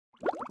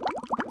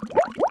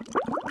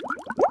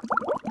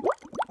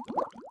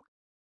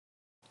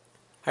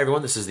Hi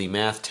everyone, this is the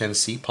Math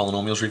 10C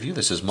Polynomials Review.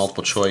 This is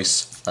multiple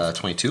choice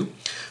 22.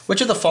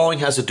 Which of the following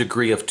has a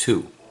degree of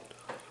 2?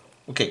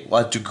 Okay,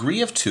 well, a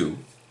degree of 2,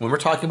 when we're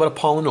talking about a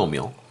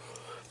polynomial,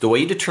 the way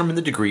you determine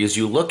the degree is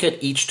you look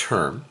at each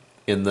term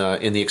in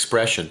the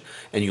expression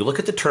and you look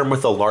at the term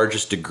with the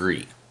largest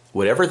degree.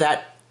 Whatever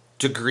that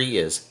degree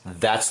is,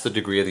 that's the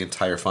degree of the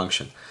entire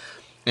function.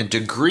 And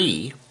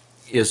degree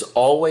is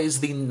always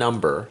the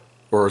number,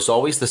 or is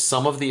always the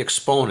sum of the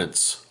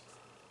exponents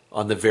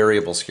on the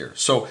variables here.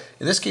 So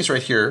in this case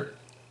right here,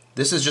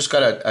 this has just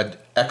got a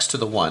x to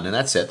the 1, and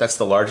that's it. That's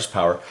the largest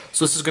power.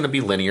 So this is going to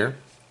be linear.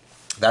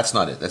 That's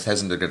not it. That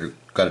hasn't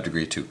got a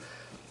degree of 2.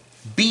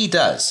 B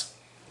does.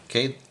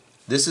 Okay,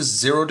 this is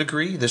 0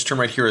 degree. This term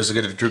right here is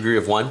got a degree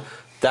of 1.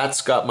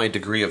 That's got my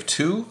degree of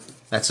 2.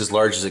 That's as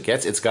large as it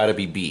gets. It's got to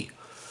be B.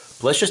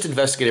 But let's just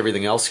investigate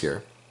everything else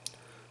here.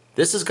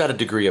 This has got a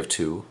degree of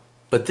 2.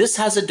 But this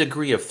has a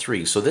degree of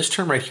 3, so this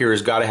term right here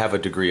has got to have a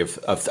degree of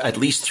at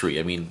least 3.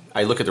 I mean,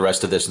 I look at the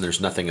rest of this and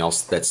there's nothing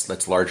else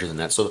that's larger than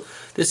that. So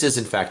this is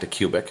in fact a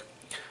cubic.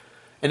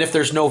 And if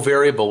there's no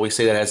variable, we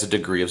say that has a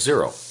degree of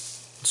 0.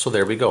 So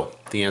there we go.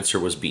 The answer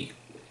was B.